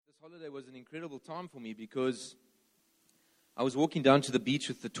holiday was an incredible time for me because I was walking down to the beach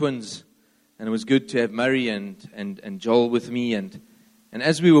with the twins, and it was good to have Murray and Joel with me. And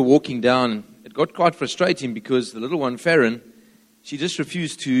as we were walking down, it got quite frustrating because the little one, Farron, she just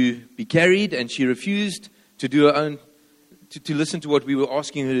refused to be carried, and she refused to do her own, to listen to what we were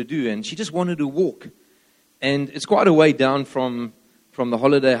asking her to do, and she just wanted to walk. And it's quite a way down from the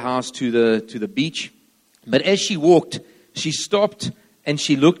holiday house to the beach. But as she walked, she stopped and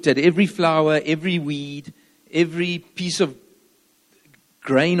she looked at every flower, every weed, every piece of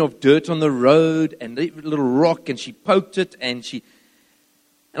grain of dirt on the road and every little rock, and she poked it, and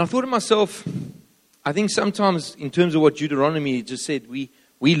I thought to myself, I think sometimes in terms of what Deuteronomy just said, we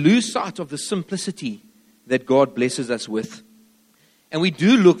lose sight of the simplicity that God blesses us with. And we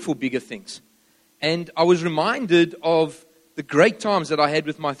do look for bigger things. And I was reminded of the great times that I had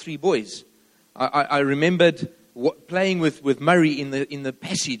with my three boys. I remembered playing with Murray in the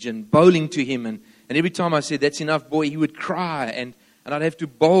passage and bowling to him. And every time I said, "That's enough, boy," he would cry. And I'd have to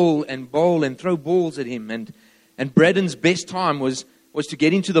bowl and throw balls at him. And Braden's best time was to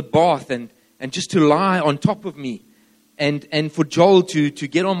get into the bath and just to lie on top of me. And for Joel to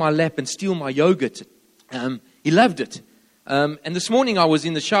get on my lap and steal my yogurt. He loved it. And this morning I was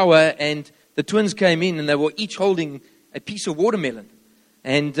in the shower, and the twins came in, and they were each holding a piece of watermelon.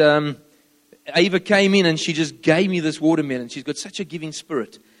 And Ava came in, and she just gave me this watermelon. She's got such a giving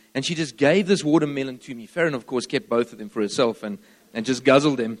spirit. And she just gave this watermelon to me. Farron, of course, kept both of them for herself and just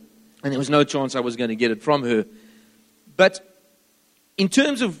guzzled them. And there was no chance I was going to get it from her. But in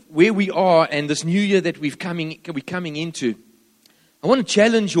terms of where we are and this new year that we're coming into, I want to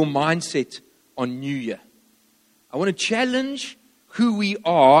challenge your mindset on New Year. I want to challenge who we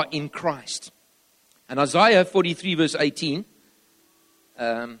are in Christ. And Isaiah 43 verse 18.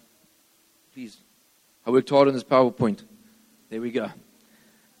 Please, I worked hard on this PowerPoint. There we go.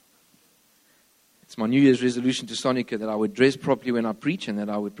 It's my New Year's resolution to Sonica that I would dress properly when I preach and that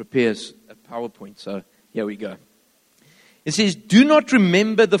I would prepare a PowerPoint. So here we go. It says, "Do not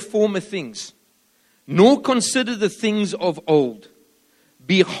remember the former things, nor consider the things of old.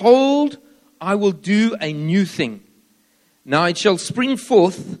 Behold, I will do a new thing. Now it shall spring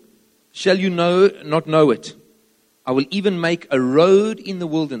forth, shall you not know it? I will even make a road in the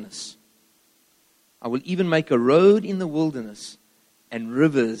wilderness. I will even make a road in the wilderness and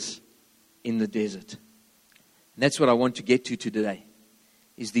rivers in the desert." And that's what I want to get to today,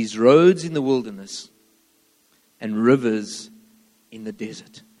 is these roads in the wilderness and rivers in the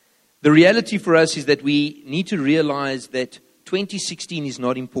desert. The reality for us is that we need to realize that 2016 is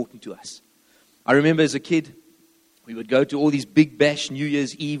not important to us. I remember as a kid, we would go to all these big bash New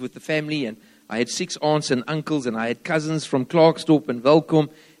Year's Eve with the family, and I had 6 aunts and uncles, and I had cousins from Klerksdorp and Welkom,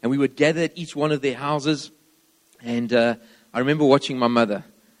 and we would gather at each one of their houses. And I remember watching my mother.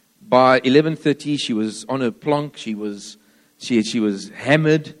 By 11:30, she was on her plank. She was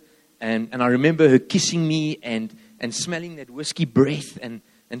hammered, and I remember her kissing me and smelling that whiskey breath and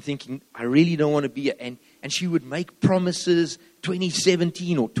thinking, I really don't want to be. And she would make promises,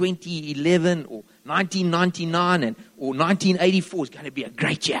 2017 or 2011 or 1999 or 1984 is going to be a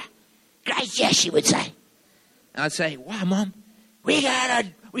great year. Great year, she would say. And I'd say, "Wow, Mom, we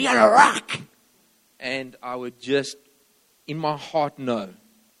gotta rock." And I would just, in my heart, know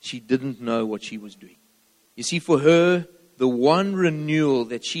she didn't know what she was doing. You see, for her, the one renewal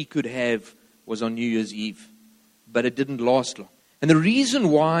that she could have was on New Year's Eve. But it didn't last long. And the reason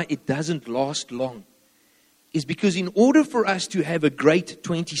why it doesn't last long is because in order for us to have a great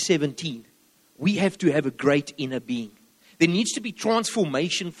 2017, we have to have a great inner being. There needs to be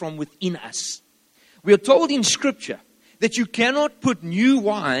transformation from within us. We are told in Scripture that you cannot put new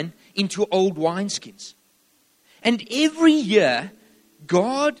wine into old wineskins. And every year,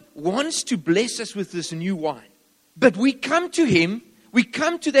 God wants to bless us with this new wine. But we come to Him, we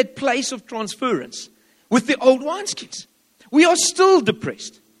come to that place of transference with the old wineskins. We are still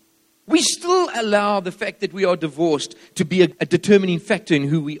depressed. We still allow the fact that we are divorced to be a determining factor in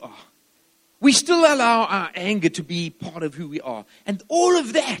who we are. We still allow our anger to be part of who we are. And all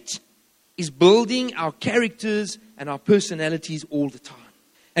of that is building our characters and our personalities all the time.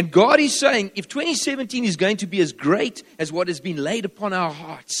 And God is saying, if 2017 is going to be as great as what has been laid upon our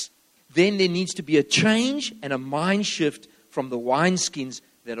hearts, then there needs to be a change and a mind shift from the wineskins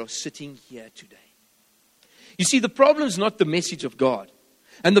that are sitting here today. You see, the problem is not the message of God.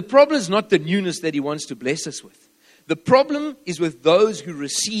 And the problem is not the newness that He wants to bless us with. The problem is with those who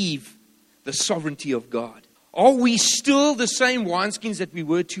receive the sovereignty of God. Are we still the same wineskins that we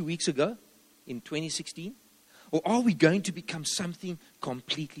were 2 weeks ago in 2016? Or are we going to become something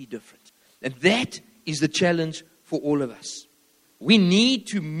completely different? And that is the challenge for all of us. We need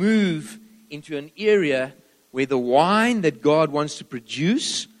to move into an area where the wine that God wants to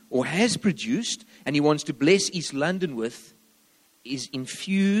produce or has produced, and He wants to bless East London with, is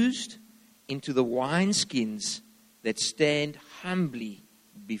infused into the wineskins that stand humbly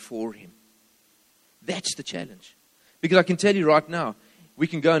before Him. That's the challenge. Because I can tell you right now, we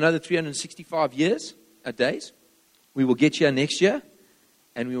can go another 365 days. We will get here next year,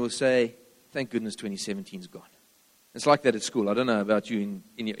 and we will say, thank goodness 2017 is gone. It's like that at school. I don't know about you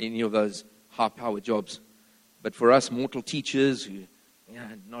in any of those high-powered jobs. But for us mortal teachers, who,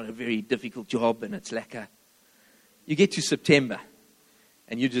 not a very difficult job, and it's lacquer, you get to September,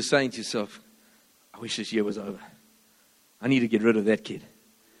 and you're just saying to yourself, I wish this year was over. I need to get rid of that kid.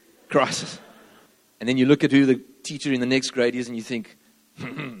 Crisis. And then you look at who the teacher in the next grade is, and you think,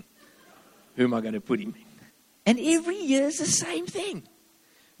 who am I going to put him in? And every year is the same thing.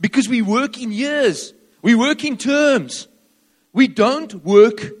 Because we work in years. We work in terms. We don't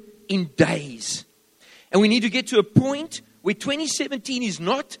work in days. And we need to get to a point where 2017 is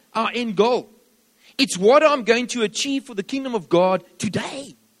not our end goal. It's what I'm going to achieve for the kingdom of God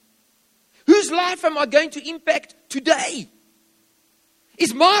today. Whose life am I going to impact today?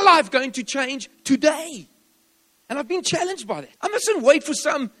 Is my life going to change today? And I've been challenged by that. I mustn't wait for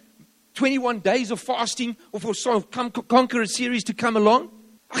some 21 days of fasting or for some Conqueror series to come along.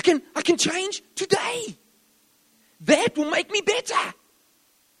 I can change today. That will make me better.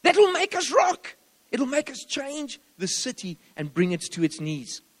 That will make us rock. It'll make us change the city and bring it to its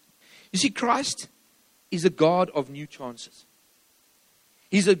knees. You see, Christ is a God of new chances.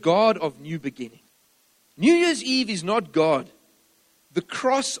 He's a God of new beginning. New Year's Eve is not God. The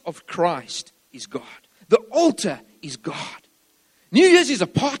cross of Christ is God. The altar is God. New Year's is a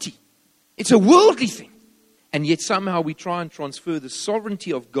party. It's a worldly thing. And yet somehow we try and transfer the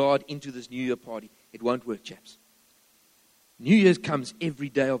sovereignty of God into this New Year party. It won't work, chaps. New Year's comes every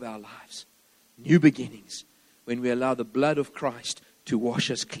day of our lives. New beginnings. When we allow the blood of Christ to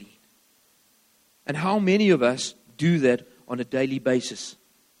wash us clean. And how many of us do that on a daily basis?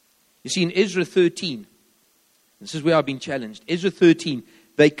 You see, in Ezra 13, this is where I've been challenged. Ezra 13,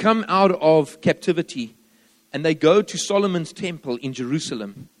 they come out of captivity and they go to Solomon's temple in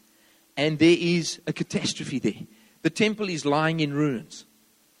Jerusalem. And there is a catastrophe there. The temple is lying in ruins.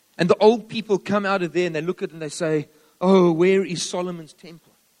 And the old people come out of there and they look at it and they say, oh, where is Solomon's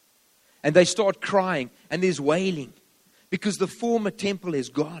temple? And they start crying and there's wailing because the former temple is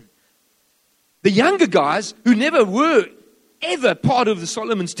gone. The younger guys who never were ever part of the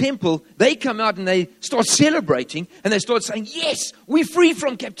Solomon's temple, they come out and they start celebrating and they start saying, yes, we're free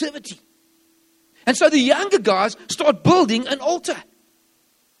from captivity. And so the younger guys start building an altar.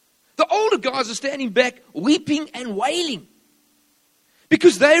 The older guys are standing back weeping and wailing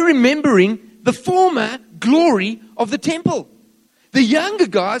because they're remembering the former glory of the temple. The younger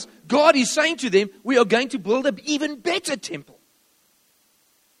guys, God is saying to them, we are going to build an even better temple.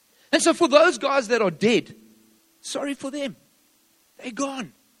 And so for those guys that are dead, sorry for them. They're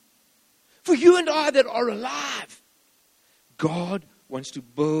gone. For you and I that are alive, God wants to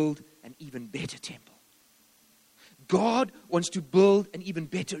build an even better temple. God wants to build an even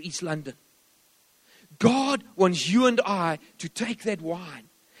better East London. God wants you and I to take that wine,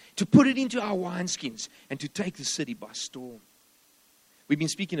 to put it into our wineskins, and to take the city by storm. We've been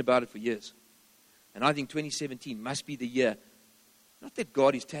speaking about it for years. And I think 2017 must be the year, not that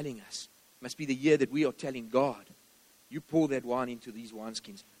God is telling us, must be the year that we are telling God, you pour that wine into these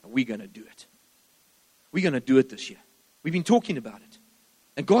wineskins, and we're going to do it. We're going to do it this year. We've been talking about it.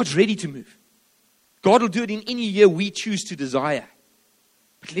 And God's ready to move. God will do it in any year we choose to desire.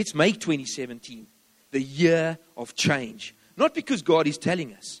 But let's make 2017 the year of change. Not because God is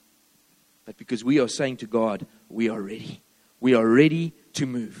telling us, but because we are saying to God, we are ready. We are ready to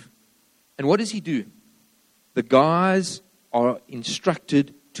move. And what does He do? The guys are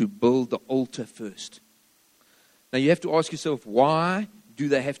instructed to build the altar first. Now you have to ask yourself, why do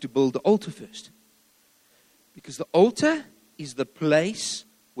they have to build the altar first? Because the altar is the place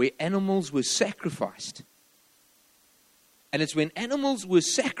where animals were sacrificed. And it's when animals were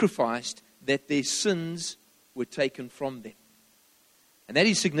sacrificed that their sins were taken from them. And that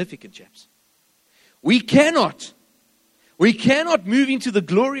is significant, chaps. We cannot move into the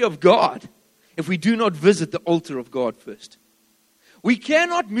glory of God if we do not visit the altar of God first. We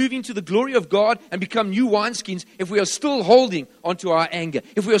cannot move into the glory of God and become new wineskins if we are still holding onto our anger,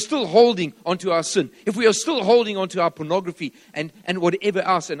 if we are still holding onto our sin, if we are still holding onto our pornography and whatever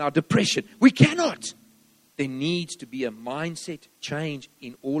else and our depression. We cannot. There needs to be a mindset change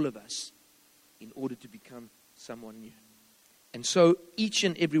in all of us in order to become someone new. And so each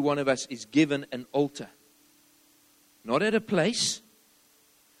and every one of us is given an altar. not at a place,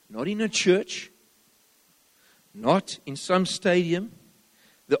 not in a church, not in some stadium.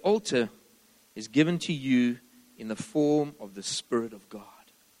 The altar is given to you in the form of the Spirit of God.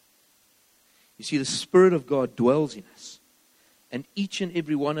 You see, the Spirit of God dwells in us. And each and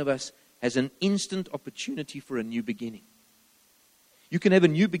every one of us has an instant opportunity for a new beginning. You can have a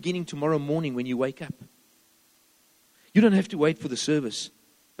new beginning tomorrow morning when you wake up. You don't have to wait for the service.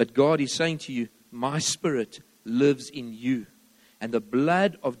 But God is saying to you, my Spirit lives in you. And the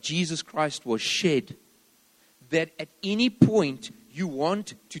blood of Jesus Christ was shed that at any point you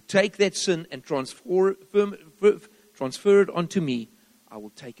want to take that sin and transfer it onto me, I will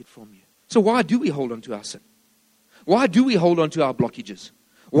take it from you. So why do we hold on to our sin? Why do we hold on to our blockages?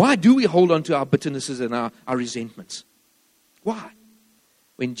 Why do we hold on to our bitternesses and our resentments? Why?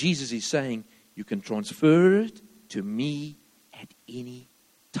 When Jesus is saying, you can transfer it to me at any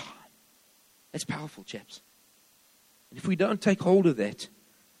time. That's powerful, chaps. And if we don't take hold of that,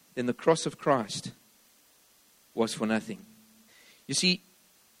 then the cross of Christ was for nothing. You see,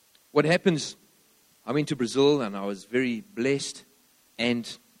 what happens, I went to Brazil and I was very blessed,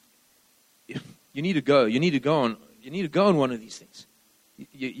 and you need to go. You need to go on one of these things.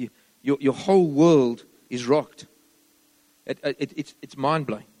 Your whole world is rocked. It's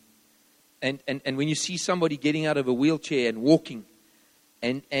mind-blowing. And when you see somebody getting out of a wheelchair and walking,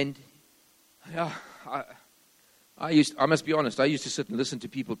 I must be honest, I used to sit and listen to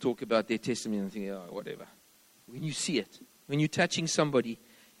people talk about their testimony and think, oh, whatever. When you see it, when you're touching somebody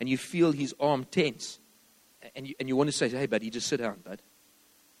and you feel his arm tense, and you want to say, hey, buddy, just sit down, bud.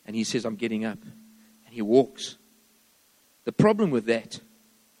 And he says, I'm getting up. And he walks. The problem with that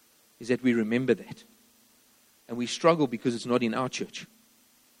is that we remember that. And we struggle because it's not in our church.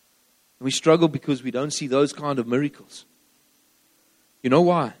 And we struggle because we don't see those kind of miracles. You know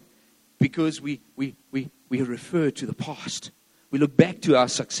why? Because we refer to the past. We look back to our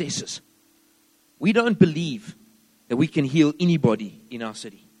successes. We don't believe that we can heal anybody in our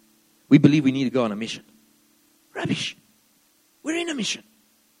city. We believe we need to go on a mission. Rubbish. We're in a mission.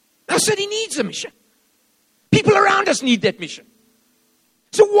 Our city needs a mission. People around us need that mission.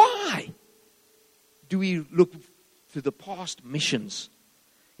 So why do we look to the past missions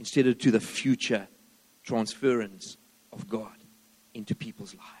instead of to the future transference of God into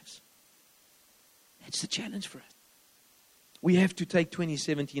people's lives? That's the challenge for us. We have to take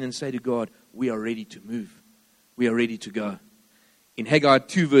 2017 and say to God, we are ready to move. We are ready to go. In Haggai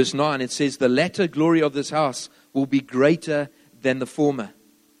 2 verse 9, it says, the latter glory of this house will be greater than the former.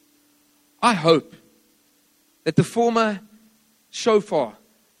 I hope that the former shofar,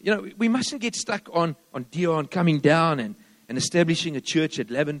 we mustn't get stuck on Dion coming down and establishing a church at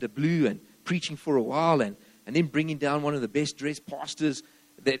Lavender Blue and preaching for a while and then bringing down one of the best dressed pastors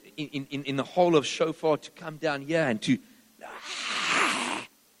that in the whole of shofar to come down here and to,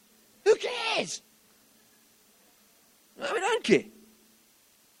 who cares? No, we don't care.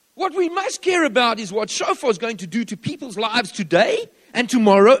 What we must care about is what shofar is going to do to people's lives today and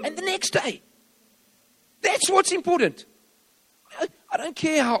tomorrow and the next day. That's what's important. I don't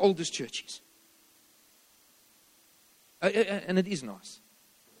care how old this church is. And it is nice.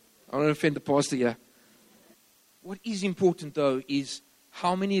 I don't want to offend the pastor here. What is important, though, is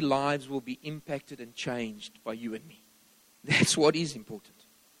how many lives will be impacted and changed by you and me. That's what is important.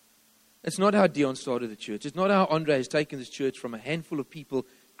 It's not how Dion started the church. It's not how Andre has taken this church from a handful of people,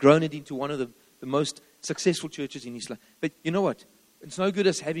 grown it into one of the most successful churches in Islam. But you know what? It's no good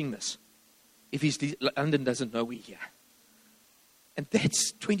us having this if London doesn't know we're here. And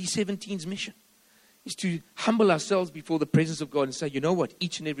that's 2017's mission, is to humble ourselves before the presence of God and say, you know what?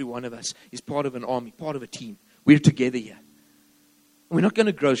 Each and every one of us is part of an army, part of a team. We're together here. And we're not going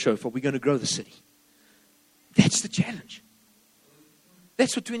to grow shofar. We're going to grow the city. That's the challenge.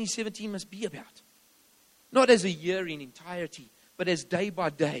 That's what 2017 must be about. Not as a year in entirety, but as day by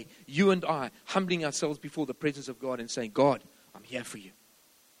day, you and I humbling ourselves before the presence of God and saying, God, I'm here for you.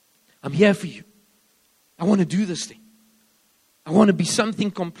 I'm here for you. I want to do this thing. I want to be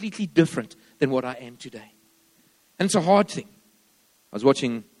something completely different than what I am today. And it's a hard thing. I was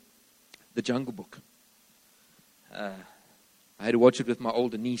watching The Jungle Book. I had to watch it with my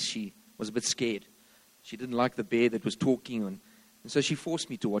older niece. She was a bit scared. She didn't like the bear that was talking. And so she forced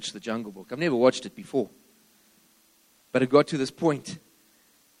me to watch The Jungle Book. I've never watched it before. But it got to this point.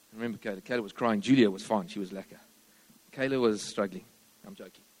 I remember Kayla. Kayla was crying. Julia was fine. She was lacquer. Kayla was struggling. I'm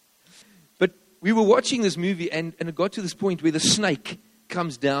joking. But we were watching this movie, and it got to this point where the snake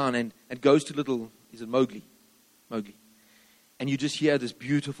comes down and goes to little, is it Mowgli? Mowgli. And you just hear this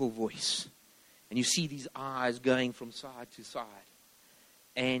beautiful voice. And you see these eyes going from side to side.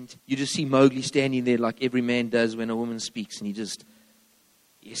 And you just see Mowgli standing there like every man does when a woman speaks. And he just,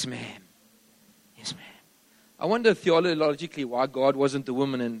 yes, ma'am. Yes, ma'am. I wonder theologically why God wasn't the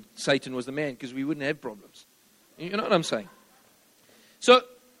woman and Satan was the man, because we wouldn't have problems. You know what I'm saying? So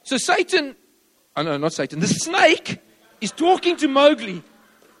Satan, oh no, not Satan, the snake is talking to Mowgli.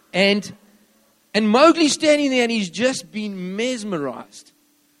 And Mowgli's standing there and he's just been mesmerized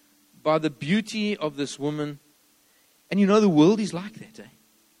by the beauty of this woman. And you know, the world is like that, eh?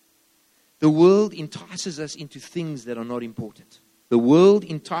 The world entices us into things that are not important. The world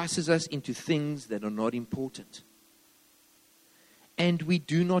entices us into things that are not important. And we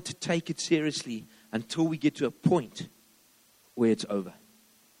do not take it seriously until we get to a point where it's over.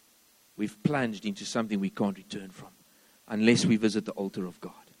 We've plunged into something we can't return from unless we visit the altar of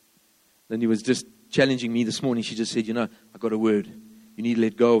God. Then he was just challenging me this morning. She just said, you know, I got a word. You need to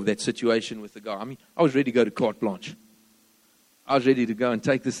let go of that situation with the guy. I mean, I was ready to go to carte blanche. I was ready to go and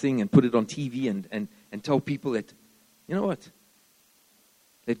take this thing and put it on TV and tell people that, you know what?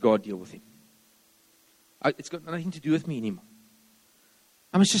 Let God deal with him. It's got nothing to do with me anymore.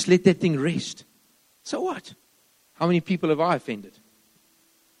 I must just let that thing rest. So what? How many people have I offended?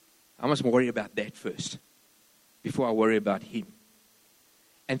 I must worry about that first before I worry about him.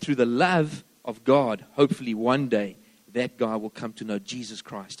 And through the love of God, hopefully one day that guy will come to know Jesus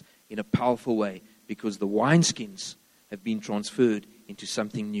Christ in a powerful way, because the wineskins have been transferred into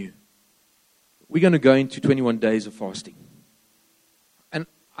something new. We're going to go into 21 days of fasting. And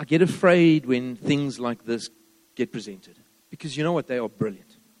I get afraid when things like this get presented, because you know what? They are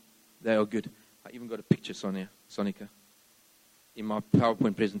brilliant. They are good. I even got a picture, Sonica, in my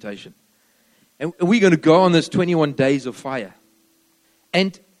PowerPoint presentation. And we're going to go on this 21 days of fire.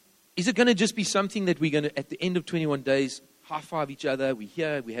 And is it going to just be something that we're going to, at the end of 21 days, high-five each other? We're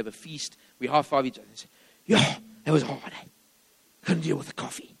here, we have a feast, we high-five each other and say, yeah, that was hard, eh? Couldn't deal with the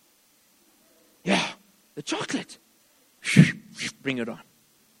coffee. Yeah, the chocolate. Bring it on.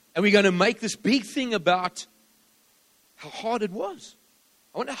 And we're going to make this big thing about how hard it was.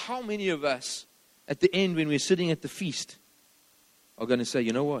 I wonder how many of us, at the end, when we're sitting at the feast, are going to say,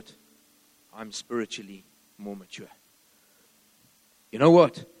 you know what? I'm spiritually more mature. You know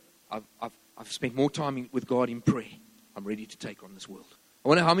what? I've spent more time with God in prayer. I'm ready to take on this world. I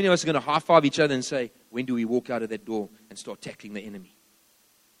wonder how many of us are going to high-five each other and say, when do we walk out of that door and start tackling the enemy?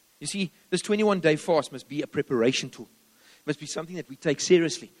 You see, this 21-day fast must be a preparation tool. It must be something that we take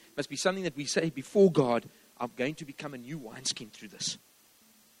seriously. It must be something that we say before God, I'm going to become a new wineskin through this.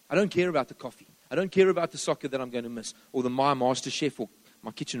 I don't care about the coffee. I don't care about the soccer that I'm going to miss, or the My Master Chef, or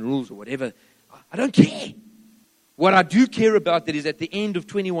my kitchen rules, or whatever. I don't care. What I do care about that is at the end of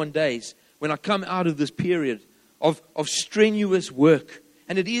 21 days, when I come out of this period of strenuous work,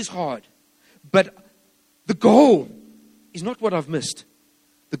 and it is hard, but the goal is not what I've missed.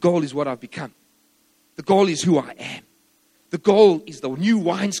 The goal is what I've become. The goal is who I am. The goal is the new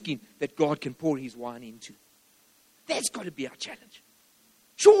wineskin that God can pour his wine into. That's got to be our challenge.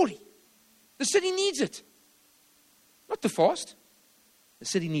 Surely. The city needs it. Not the fast. The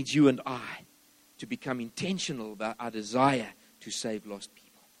city needs you and I to become intentional about our desire to save lost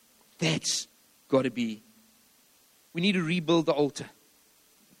people. That's got to be. We need to rebuild the altar.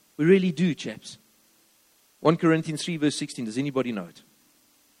 We really do, chaps. 1 Corinthians 3 verse 16. Does anybody know it?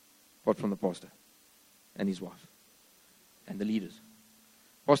 Apart from the pastor and his wife and the leaders.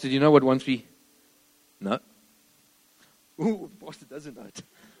 Pastor, do you know what 1:3? No. Ooh, the pastor doesn't know it.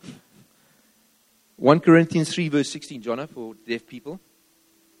 1 Corinthians 3 verse 16, Jonah, for deaf people.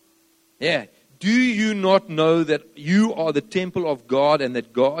 Yeah. Do you not know that you are the temple of God and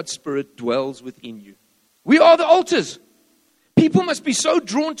that God's Spirit dwells within you? We are the altars. People must be so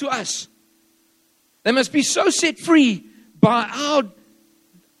drawn to us. They must be so set free by our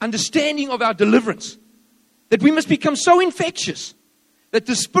understanding of our deliverance that we must become so infectious that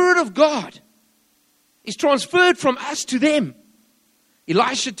the Spirit of God is transferred from us to them.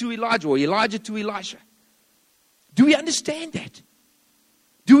 Elisha to Elijah, or Elijah to Elisha. Do we understand that?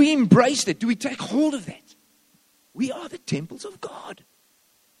 Do we embrace that? Do we take hold of that? We are the temples of God.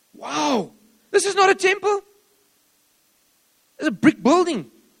 Wow. This is not a temple. It's a brick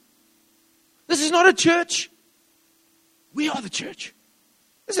building. This is not a church. We are the church.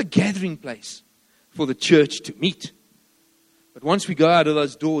 This is a gathering place for the church to meet. But once we go out of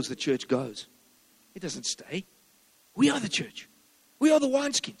those doors, the church goes. It doesn't stay. We are the church. We are the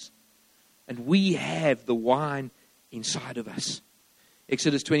wineskins. And we have the wine inside of us.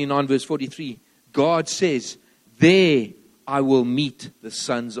 Exodus 29 verse 43. God says, there I will meet the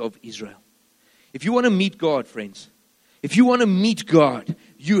sons of Israel. If you want to meet God, friends, if you want to meet God,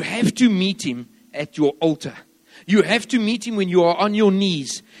 you have to meet him at your altar. You have to meet Him when you are on your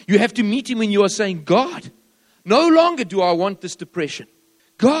knees. You have to meet Him when you are saying, God, no longer do I want this depression.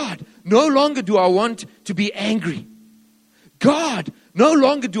 God, no longer do I want to be angry. God, no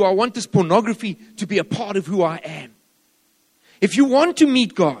longer do I want this pornography to be a part of who I am. If you want to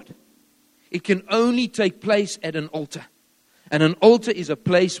meet God, it can only take place at an altar. And an altar is a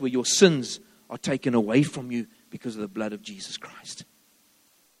place where your sins are taken away from you because of the blood of Jesus Christ.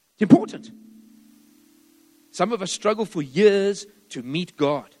 It's important. Some of us struggle for years to meet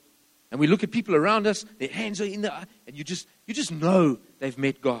God. And we look at people around us, their hands are in the air, and you just know they've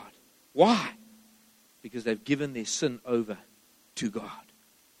met God. Why? Because they've given their sin over to God.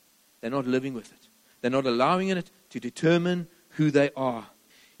 They're not living with it. They're not allowing it to determine who they are.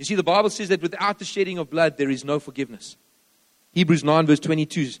 You see, the Bible says that without the shedding of blood, there is no forgiveness. Hebrews 9 verse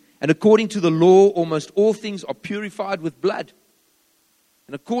 22. And according to the law, almost all things are purified with blood.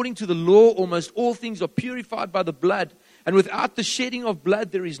 And according to the law, almost all things are purified by the blood. And without the shedding of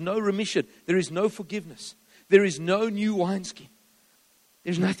blood, there is no remission. There is no forgiveness. There is no new wineskin.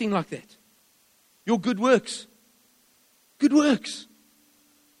 There's nothing like that. Your good works. Good works.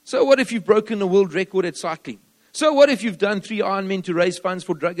 So what if you've broken the world record at cycling? So what if you've done 3 Ironmen to raise funds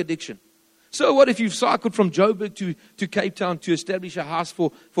for drug addiction? So what if you've cycled from Joburg to Cape Town to establish a house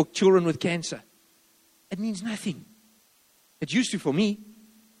for children with cancer? It means nothing. It used to for me.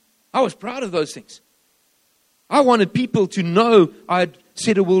 I was proud of those things. I wanted people to know I had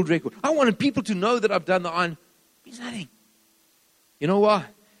set a world record. I wanted people to know that I've done the Iron. It means nothing. You know why?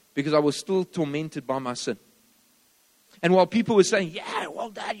 Because I was still tormented by my sin. And while people were saying, yeah, well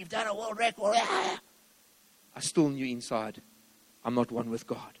done, you've done a world record. Yeah. I still knew inside, I'm not one with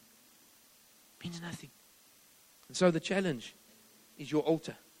God. It means nothing. And so the challenge is your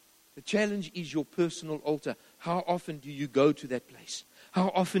altar. The challenge is your personal altar. How often do you go to that place?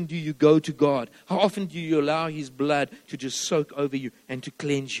 How often do you go to God? How often do you allow His blood to just soak over you and to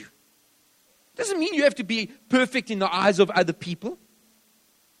cleanse you? Doesn't mean you have to be perfect in the eyes of other people.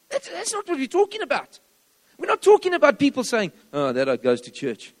 That's not what we're talking about. We're not talking about people saying, oh, that goes to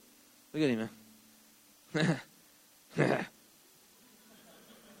church. Look at him, man.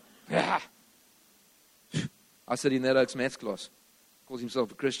 I said in that Oaks maths class, calls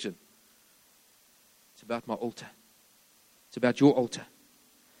himself a Christian. It's about my altar. It's about your altar.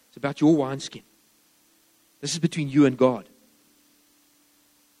 It's about your wineskin. This is between you and God.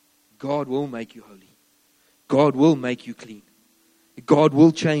 God will make you holy. God will make you clean. God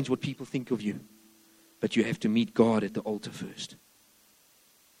will change what people think of you. But you have to meet God at the altar first.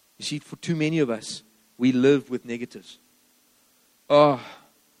 You see, for too many of us, we live with negatives. Oh,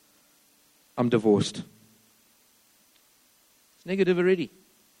 I'm divorced. It's negative already.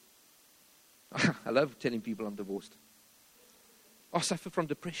 I love telling people I'm divorced. I suffer from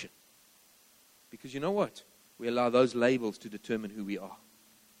depression. Because you know what? We allow those labels to determine who we are.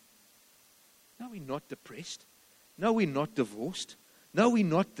 No, we're not depressed. No, we're not divorced. No, we're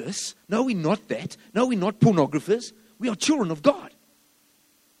not this. No, we're not that. No, we're not pornographers. We are children of God.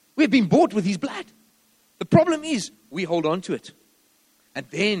 We have been bought with His blood. The problem is we hold on to it. And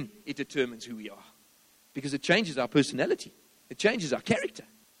then it determines who we are. Because it changes our personality. It changes our character.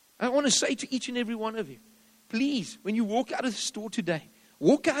 I want to say to each and every one of you, please, when you walk out of the store today,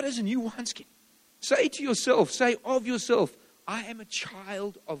 walk out as a new wineskin. Say to yourself, say of yourself, I am a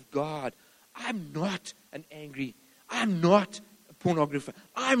child of God. I'm not an angry, I'm not a pornographer.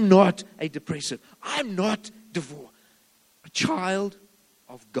 I'm not a depressive. I'm not divorced. A child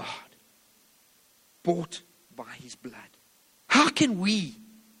of God. Bought by His blood. How can we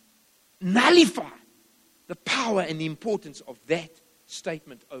nullify the power and the importance of that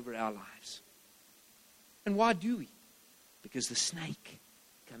statement over our lives? And why do we? Because the snake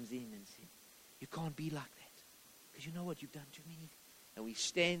comes in and says, you can't be like that. Because you know what? You've done too many. And we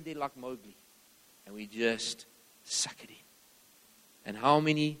stand there like Mowgli. And we just suck it in. And how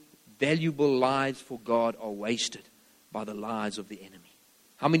many valuable lives for God are wasted by the lies of the enemy?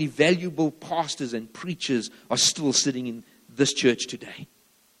 How many valuable pastors and preachers are still sitting in this church today?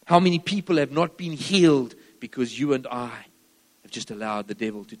 How many people have not been healed because you and I have just allowed the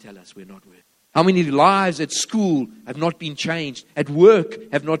devil to tell us we're not worthy? How many lives at school have not been changed, at work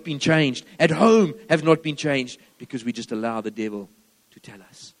have not been changed, at home have not been changed because we just allow the devil to tell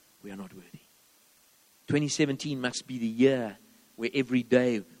us we are not worthy? 2017 must be the year where every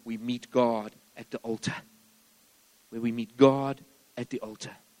day we meet God at the altar. Where we meet God at the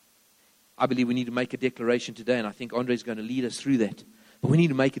altar. I believe we need to make a declaration today, and I think Andre is going to lead us through that. But we need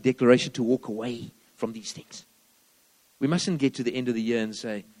to make a declaration to walk away from these things. We mustn't get to the end of the year and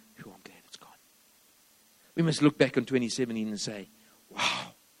say, I'm glad it's gone. We must look back on 2017 and say,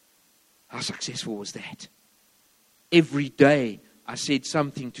 wow, how successful was that? every day I said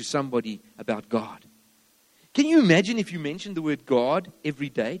something to somebody about God. Can you imagine if you mentioned the word God every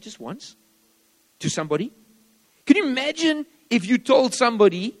day, just once, to somebody? Can you imagine if you told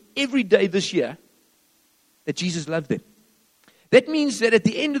somebody every day this year that Jesus loved them? That means that at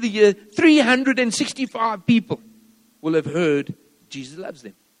the end of the year, 365 people will have heard Jesus loves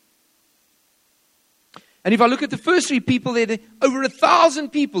them. And if I look at the first 3 people there, over 1,000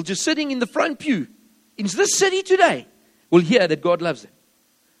 people just sitting in the front pew in this city today will hear that God loves them.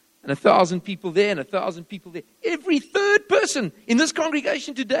 And 1,000 people there and 1,000 people there. Every third person in this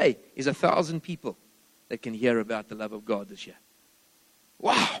congregation today is 1,000 people that can hear about the love of God this year.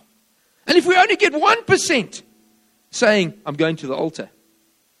 Wow. And if we only get 1% saying, I'm going to the altar,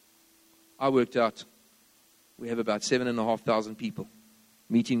 I worked out we have about 7,500 people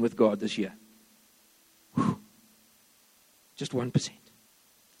meeting with God this year. Whew. Just 1%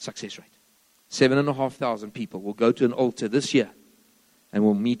 success rate. 7,500 people will go to an altar this year and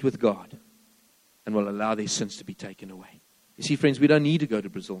will meet with God and will allow their sins to be taken away. You see, friends, we don't need to go to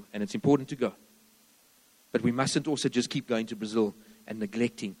Brazil, and it's important to go. But we mustn't also just keep going to Brazil and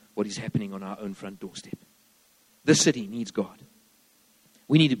neglecting what is happening on our own front doorstep. This city needs God.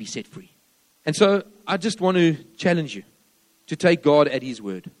 We need to be set free. And so I just want to challenge you to take God at His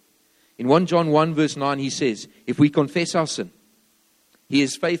word. In 1 John 1 verse 9, He says, if we confess our sin, He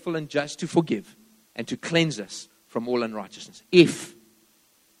is faithful and just to forgive and to cleanse us from all unrighteousness. If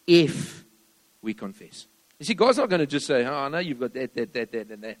we confess. You see, God's not going to just say, I know you've got that,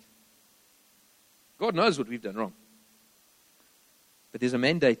 and that. God knows what we've done wrong. But there's a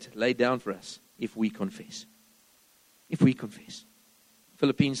mandate laid down for us if we confess. If we confess.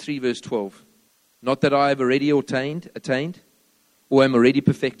 Philippians 3 verse 12. Not that I have already attained, or am already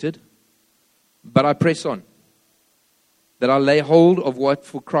perfected, but I press on, that I lay hold of what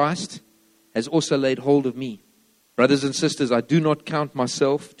for Christ has also laid hold of me. Brothers and sisters, I do not count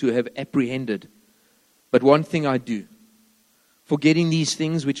myself to have apprehended, but one thing I do, forgetting these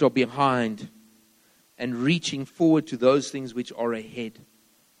things which are behind and reaching forward to those things which are ahead.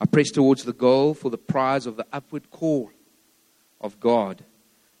 I press towards the goal for the prize of the upward call of God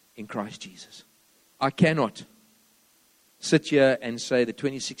in Christ Jesus. I cannot sit here and say that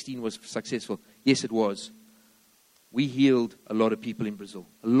 2016 was successful. Yes, it was. We healed a lot of people in Brazil.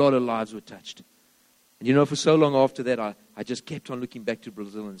 A lot of lives were touched. And you know, for so long after that, I just kept on looking back to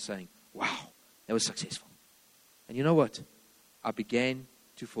Brazil and saying, wow, that was successful. And you know what? I began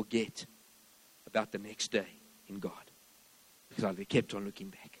to forget about the next day in God. Because I kept on looking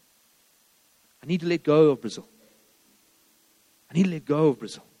back. I need to let go of Brazil. I need to let go of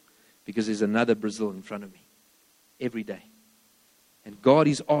Brazil. Because there's another Brazil in front of me. Every day. And God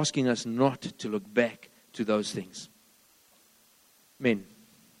is asking us not to look back to those things. Men.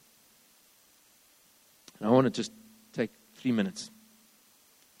 And I want to just take 3 minutes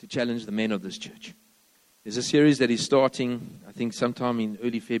to challenge the men of this church. There's a series that is starting, I think, sometime in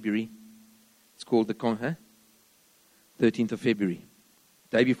early February. It's called the 13th of February,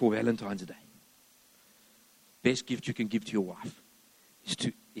 day before Valentine's Day. Best gift you can give to your wife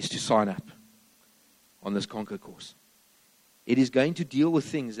is to sign up on this Conquer course. It is going to deal with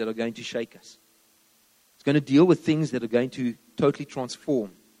things that are going to shake us. It's going to deal with things that are going to totally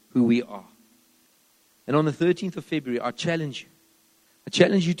transform who we are. And on the 13th of February, I challenge you. I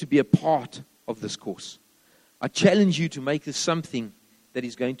challenge you to be a part of this course. I challenge you to make this something that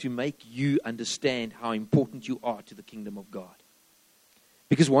is going to make you understand how important you are to the kingdom of God.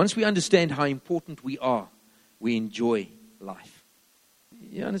 Because once we understand how important we are, we enjoy life.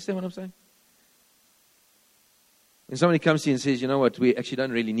 You understand what I'm saying? When somebody comes to you and says, you know what, we actually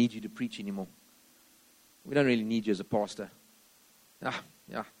don't really need you to preach anymore. We don't really need you as a pastor.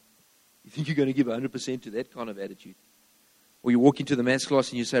 Yeah. You think you're going to give 100% to that kind of attitude? Or you walk into the maths class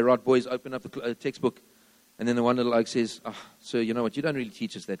and you say, right, boys, open up the textbook. And then the one little like says, sir, you know what, you don't really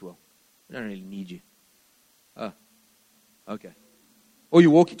teach us that well. We don't really need you. Okay. Or you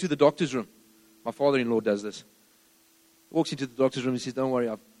walk into the doctor's room. My father-in-law does this. He walks into the doctor's room and says, don't worry,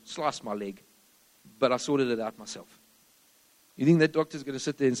 I've sliced my leg, but I sorted it out myself. You think that doctor's going to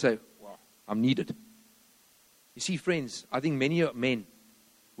sit there and say, wow, I'm needed? You see, friends, I think many men,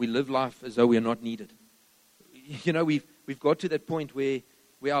 we live life as though we are not needed. You know, we've got to that point where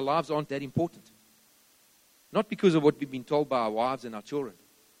our lives aren't that important. Not because of what we've been told by our wives and our children,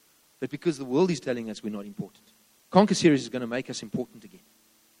 but because the world is telling us we're not important. Conquer series is going to make us important again.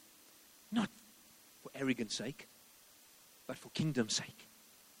 Not for arrogance sake, but for kingdom's sake.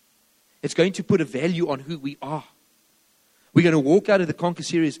 It's going to put a value on who we are. We're going to walk out of the Conquer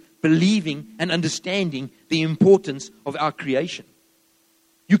series believing and understanding the importance of our creation.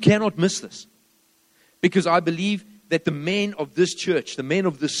 You cannot miss this. Because I believe that the men of this church, the men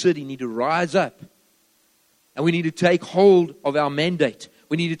of this city, need to rise up. And we need to take hold of our mandate.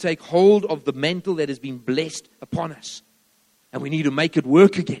 We need to take hold of the mantle that has been blessed upon us. And we need to make it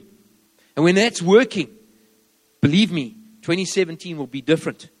work again. And when that's working, believe me, 2017 will be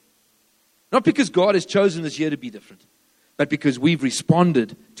different. Not because God has chosen this year to be different, but because we've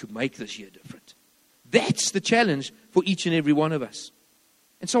responded to make this year different. That's the challenge for each and every one of us.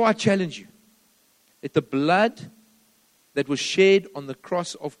 And so I challenge you, that the blood that was shed on the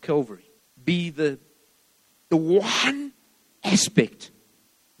cross of Calvary be the one aspect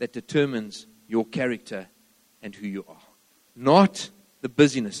that determines your character and who you are. Not the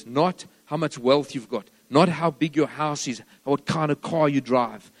busyness, not how much wealth you've got, not how big your house is, what kind of car you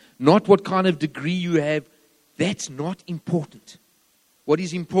drive, not what kind of degree you have. That's not important. What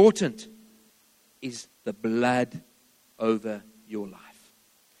is important is the blood over your life.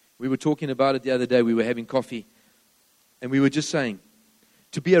 We were talking about it the other day. We were having coffee, and we were just saying,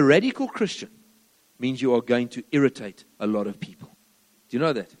 to be a radical Christian means you are going to irritate a lot of people. Do you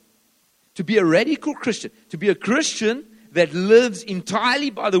know that? To be a radical Christian, to be a Christian that lives entirely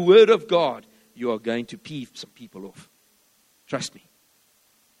by the Word of God, you are going to peeve some people off. Trust me.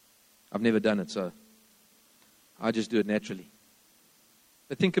 I've never done it, so I just do it naturally.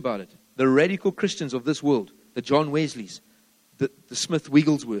 But think about it. The radical Christians of this world, the John Wesleys, the Smith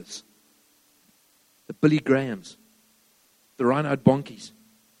Wigglesworths, the Billy Grahams, the Reinhard Bonnke's,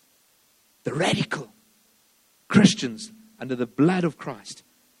 the radical Christians under the blood of Christ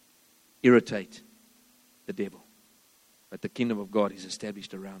irritate the devil. But the kingdom of God is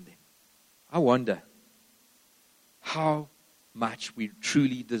established around them. I wonder how much we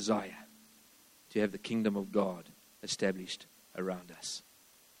truly desire to have the kingdom of God established around us.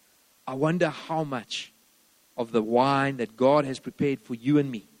 I wonder how much of the wine that God has prepared for you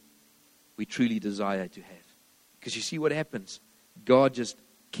and me we truly desire to have. Because you see what happens? God just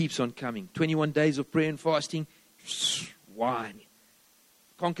keeps on coming. 21 days of prayer and fasting, wine.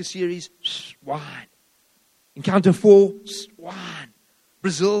 Conquer series, wine. Encounter 4, wine.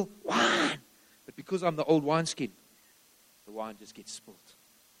 Brazil, wine. But because I'm the old wineskin, the wine just gets spilled.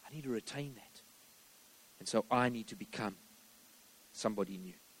 I need to retain that. And so I need to become somebody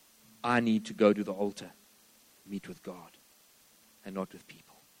new. I need to go to the altar, meet with God, and not with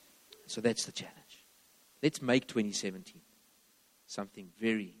people. So that's the challenge. Let's make 2017 something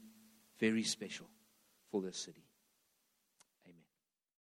very, very special for this city.